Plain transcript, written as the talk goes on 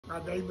My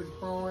neighbor's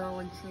boy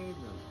always said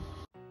no.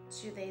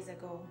 2 days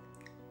ago,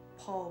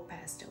 Paul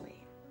passed away.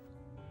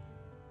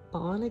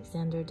 Paul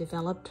Alexander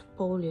developed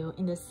polio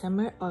in the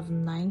summer of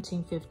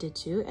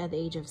 1952 at the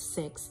age of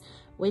 6,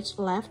 which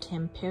left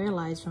him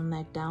paralyzed from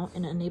neck down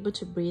and unable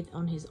to breathe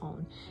on his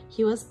own.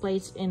 He was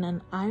placed in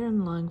an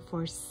iron lung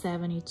for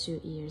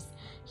 72 years.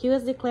 He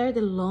was declared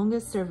the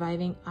longest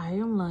surviving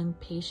iron lung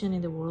patient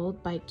in the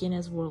world by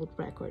Guinness World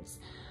Records.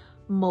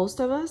 Most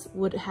of us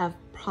would have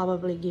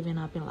probably given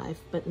up in life,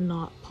 but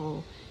not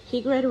Paul.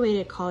 He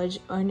graduated college,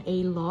 earned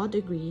a law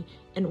degree,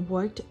 and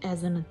worked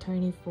as an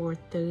attorney for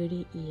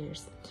 30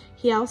 years.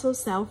 He also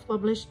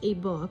self-published a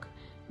book,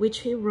 which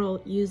he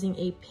wrote using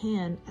a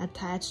pen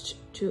attached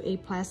to a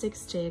plastic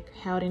stick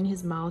held in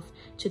his mouth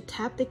to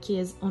tap the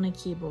keys on a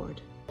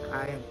keyboard.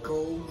 I have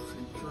goals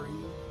and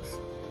dreams.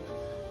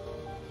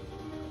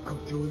 I'm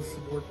doing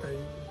some more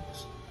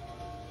things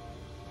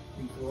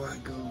before I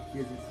go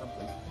visit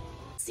someplace.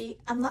 See,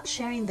 I'm not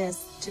sharing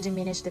this to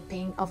diminish the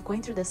pain of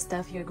going through the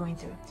stuff you're going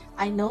through.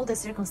 I know the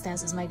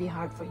circumstances might be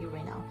hard for you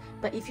right now,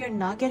 but if you're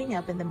not getting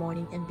up in the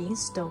morning and being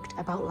stoked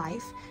about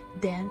life,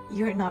 then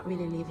you're not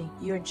really living,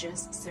 you're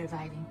just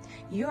surviving.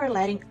 You are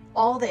letting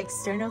all the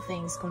external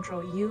things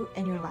control you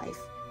and your life.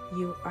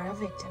 You are a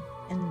victim.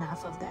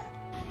 Enough of that.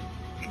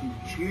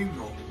 Continue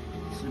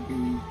to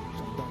be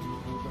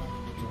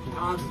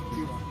positive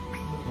people.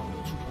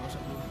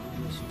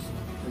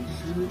 They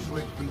shouldn't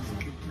let things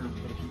get them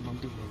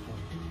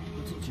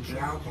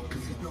down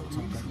because there's no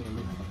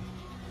reason.